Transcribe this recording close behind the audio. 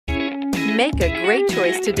Make a great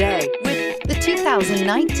choice today with the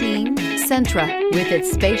 2019 Sentra. With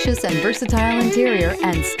its spacious and versatile interior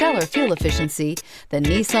and stellar fuel efficiency, the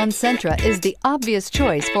Nissan Sentra is the obvious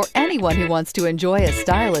choice for anyone who wants to enjoy a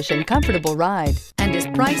stylish and comfortable ride and is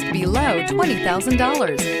priced below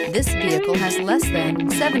 $20,000. This vehicle has less than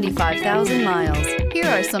 75,000 miles. Here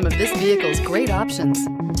are some of this vehicle's great options: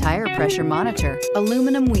 tire pressure monitor,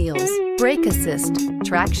 aluminum wheels, brake assist,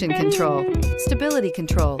 traction control, stability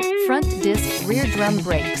control, front disc rear drum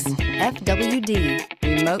brakes, FWD,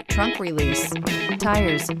 remote trunk release,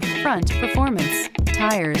 tires, front performance,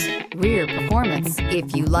 tires, rear performance.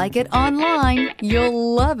 If you like it online,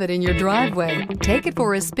 you'll love it in your driveway. Take it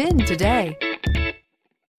for a spin today.